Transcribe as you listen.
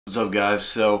What's up, guys?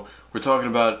 So we're talking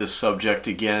about this subject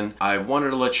again. I wanted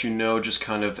to let you know, just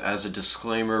kind of as a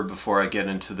disclaimer before I get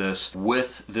into this,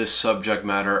 with this subject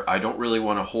matter, I don't really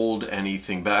want to hold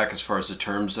anything back as far as the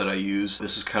terms that I use.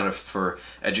 This is kind of for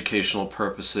educational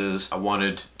purposes. I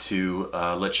wanted to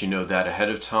let you know that ahead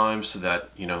of time so that,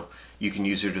 you know, you can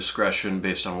use your discretion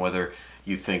based on whether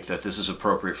you think that this is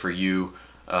appropriate for you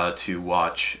to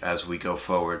watch as we go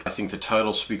forward. I think the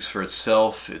title speaks for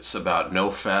itself. It's about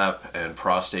NoFap and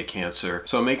prostate cancer.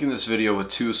 So I'm making this video with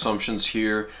two assumptions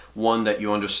here. One, that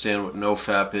you understand what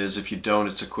NoFap is. If you don't,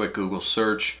 it's a quick Google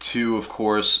search. Two, of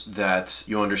course, that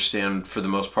you understand for the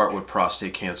most part what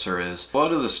prostate cancer is. A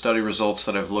lot of the study results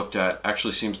that I've looked at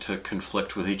actually seems to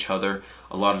conflict with each other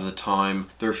a lot of the time.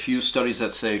 There are a few studies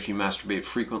that say if you masturbate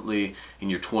frequently in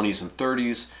your 20s and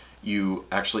 30s, you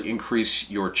actually increase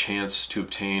your chance to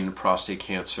obtain prostate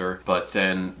cancer, but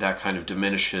then that kind of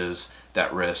diminishes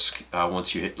that risk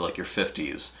once you hit like your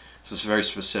 50s. So it's very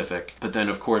specific. But then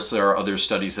of course there are other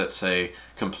studies that say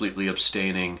completely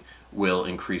abstaining will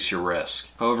increase your risk.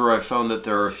 However, I've found that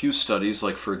there are a few studies,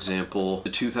 like for example, the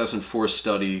 2004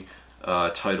 study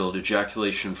titled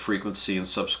Ejaculation Frequency and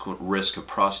Subsequent Risk of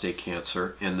Prostate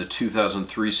Cancer, and the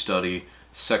 2003 study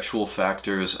Sexual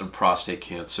Factors and Prostate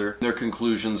Cancer. Their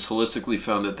conclusions holistically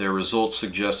found that their results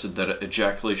suggested that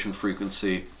ejaculation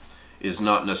frequency is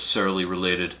not necessarily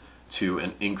related to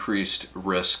an increased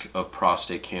risk of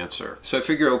prostate cancer. So I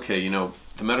figure, okay, you know,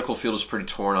 the medical field is pretty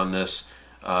torn on this,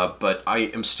 but I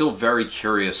am still very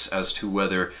curious as to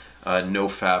whether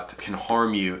NoFap can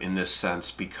harm you in this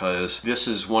sense, because this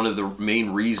is one of the main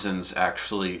reasons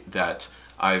actually that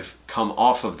I've come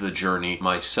off of the journey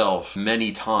myself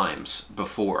many times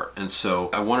before, and so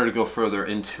I wanted to go further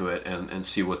into it and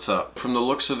see what's up. From the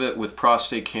looks of it, with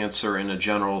prostate cancer in a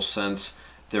general sense,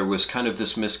 there was kind of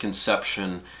this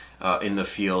misconception in the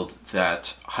field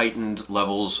that heightened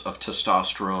levels of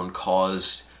testosterone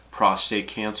caused prostate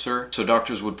cancer. So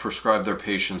doctors would prescribe their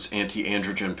patients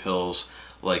anti-androgen pills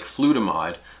like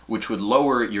Flutamide, which would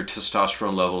lower your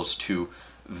testosterone levels to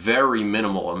very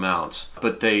minimal amounts,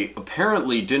 but they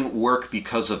apparently didn't work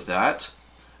because of that.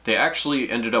 They actually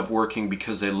ended up working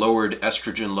because they lowered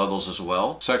estrogen levels as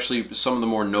well. So actually some of the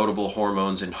more notable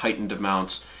hormones in heightened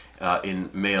amounts in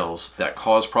males that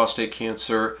cause prostate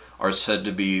cancer are said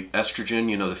to be estrogen,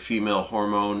 you know, the female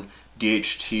hormone,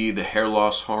 DHT, the hair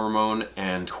loss hormone,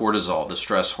 and cortisol, the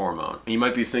stress hormone. And you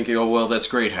might be thinking, oh, well, that's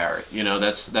great, Harry. You know,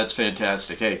 that's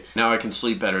fantastic. Hey, now I can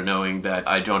sleep better knowing that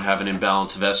I don't have an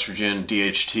imbalance of estrogen,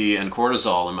 DHT, and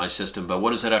cortisol in my system. But what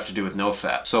does that have to do with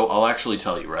NoFap? So I'll actually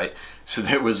tell you, right? So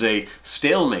there was a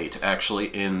stalemate,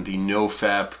 actually, in the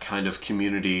NoFap kind of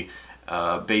community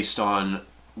based on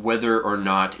whether or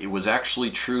not it was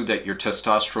actually true that your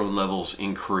testosterone levels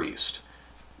increased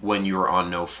when you were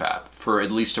on NoFap for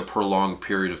at least a prolonged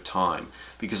period of time.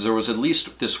 Because there was at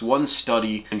least this one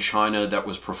study in China that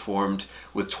was performed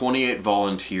with 28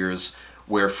 volunteers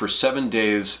where for 7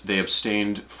 days they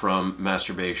abstained from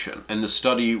masturbation. And the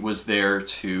study was there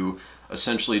to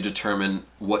essentially determine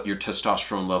what your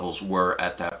testosterone levels were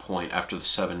at that point after the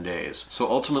 7 days. So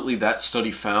ultimately that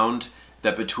study found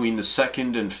that between the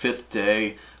 2nd and 5th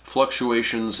day,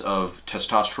 fluctuations of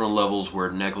testosterone levels were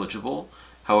negligible.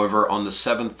 However, on the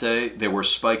 7th day, they were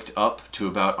spiked up to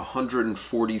about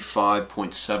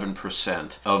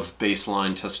 145.7% of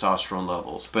baseline testosterone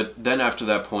levels. But then after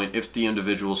that point, if the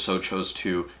individual so chose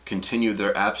to continue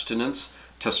their abstinence,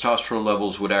 testosterone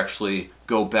levels would actually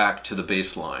go back to the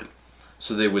baseline.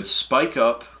 So they would spike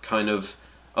up kind of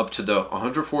up to the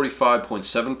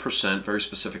 145.7%, very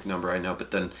specific number, I know,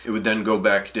 but then it would then go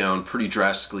back down pretty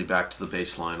drastically back to the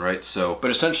baseline, right? So, but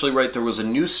essentially, right, there was a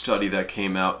new study that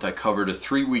came out that covered a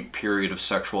 3-week period of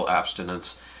sexual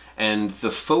abstinence, and the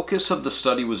focus of the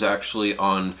study was actually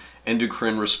on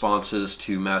endocrine responses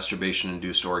to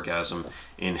masturbation-induced orgasm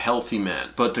in healthy men.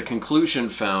 But the conclusion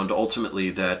found ultimately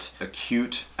that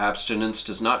acute abstinence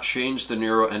does not change the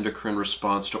neuroendocrine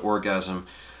response to orgasm,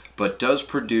 but does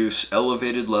produce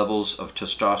elevated levels of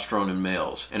testosterone in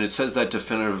males. And it says that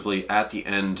definitively at the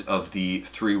end of the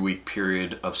 3-week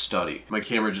period of study. My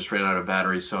camera just ran out of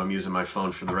battery, so I'm using my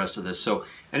phone for the rest of this. So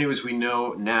anyways, we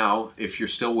know now, if you're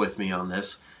still with me on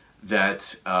this,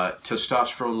 that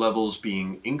testosterone levels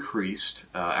being increased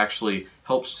actually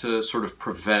helps to sort of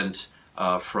prevent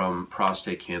from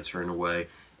prostate cancer in a way.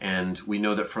 And we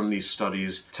know that from these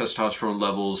studies, testosterone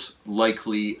levels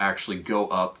likely actually go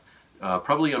up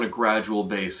probably on a gradual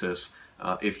basis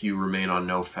if you remain on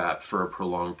NoFap for a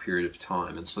prolonged period of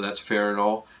time. And so that's fair and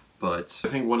all, but I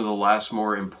think one of the last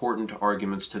more important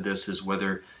arguments to this is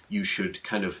whether you should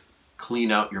kind of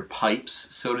clean out your pipes,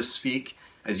 so to speak,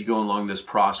 as you go along this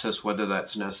process, whether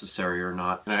that's necessary or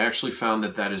not. And I actually found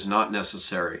that that is not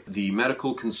necessary. The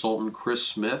medical consultant Chris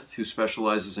Smith, who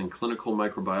specializes in clinical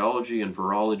microbiology and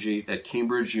virology at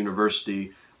Cambridge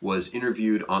University, was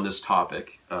interviewed on this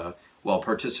topic while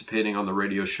participating on the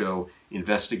radio show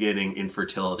Investigating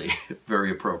Infertility.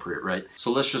 Very appropriate, right?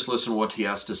 So let's just listen to what he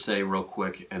has to say real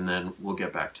quick, and then we'll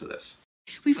get back to this.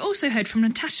 We've also heard from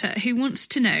Natasha, who wants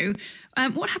to know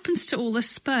what happens to all the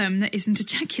sperm that isn't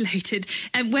ejaculated,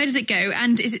 and where does it go,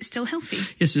 and is it still healthy?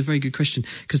 Yes, it's a very good question,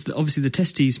 because obviously the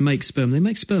testes make sperm. They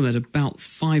make sperm at about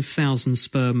 5,000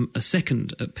 sperm a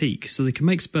second at peak, so they can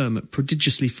make sperm at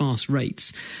prodigiously fast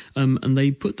rates, and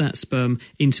they put that sperm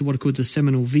into what are called the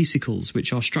seminal vesicles,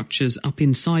 which are structures up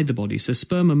inside the body. So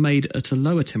sperm are made at a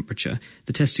lower temperature,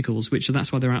 the testicles,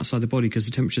 that's why they're outside the body, because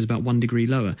the temperature is about 1 degree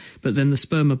lower. But then the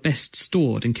sperm are best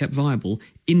stored and kept viable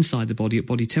inside the body at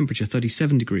body temperature,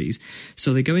 37 degrees.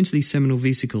 So they go into these seminal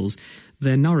vesicles.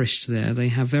 They're nourished there. They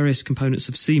have various components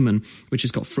of semen, which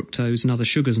has got fructose and other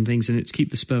sugars and things in it to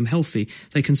keep the sperm healthy.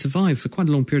 They can survive for quite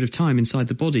a long period of time inside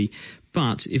the body,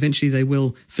 but eventually they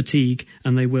will fatigue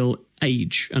and they will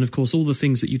age. And of course, all the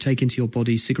things that you take into your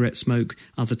body, cigarette smoke,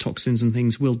 other toxins and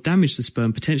things, will damage the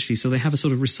sperm potentially. So they have a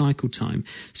sort of recycle time.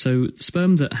 So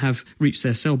sperm that have reached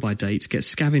their sell-by date get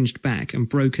scavenged back and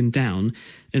broken down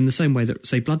in the same way that,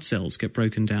 say, blood cells get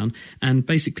broken down. And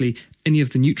basically, any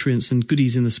of the nutrients and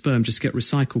goodies in the sperm just get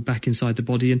recycled back inside the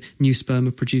body, and new sperm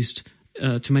are produced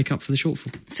to make up for the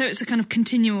shortfall. So it's a kind of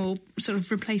continual sort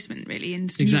of replacement, really.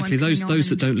 And exactly. Those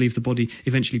that don't leave the body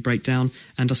eventually break down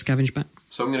and are scavenged back.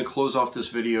 So I'm going to close off this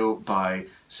video by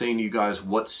saying to you guys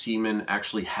what semen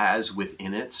actually has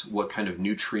within it, what kind of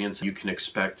nutrients you can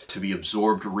expect to be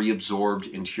absorbed,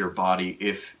 reabsorbed into your body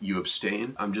if you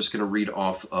abstain. I'm just going to read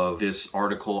off of this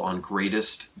article on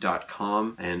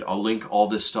greatest.com, and I'll link all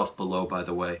this stuff below, by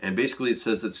the way. And basically it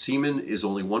says that semen is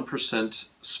only 1%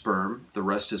 sperm. The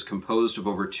rest is composed of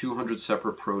over 200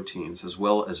 separate proteins, as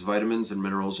well as vitamins and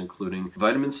minerals, including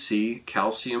vitamin C,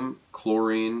 calcium,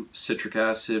 chlorine, citric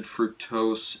acid,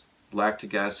 fructose,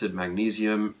 lactic acid,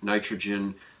 magnesium,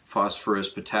 nitrogen, phosphorus,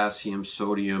 potassium,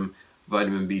 sodium,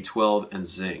 vitamin B12, and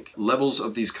zinc. Levels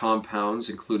of these compounds,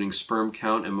 including sperm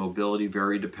count and mobility,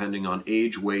 vary depending on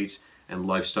age, weight, and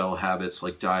lifestyle habits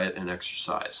like diet and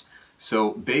exercise.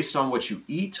 So based on what you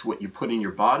eat, what you put in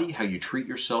your body, how you treat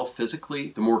yourself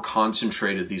physically, the more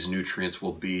concentrated these nutrients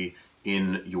will be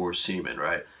in your semen,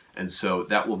 right? And so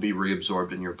that will be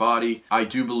reabsorbed in your body. I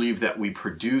do believe that we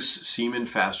produce semen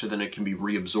faster than it can be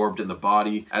reabsorbed in the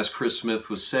body. As Chris Smith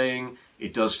was saying,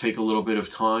 it does take a little bit of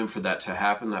time for that to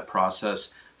happen, that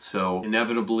process. So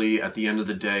inevitably, at the end of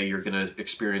the day, you're going to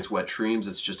experience wet dreams.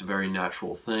 It's just a very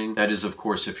natural thing. That is, of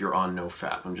course, if you're on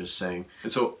NoFap, I'm just saying.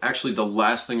 And so actually, the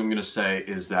last thing I'm going to say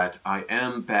is that I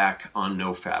am back on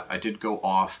NoFap. I did go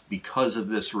off because of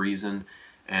this reason,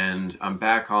 and I'm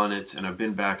back on it, and I've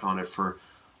been back on it for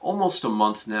almost a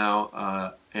month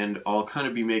now, and I'll kind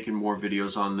of be making more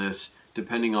videos on this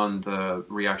depending on the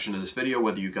reaction to this video,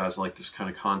 whether you guys like this kind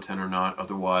of content or not.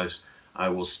 Otherwise, I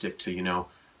will stick to, you know,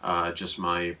 just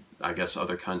my, I guess,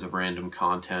 other kinds of random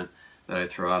content that I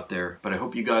throw out there. But I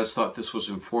hope you guys thought this was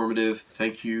informative.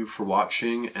 Thank you for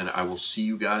watching, and I will see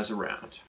you guys around.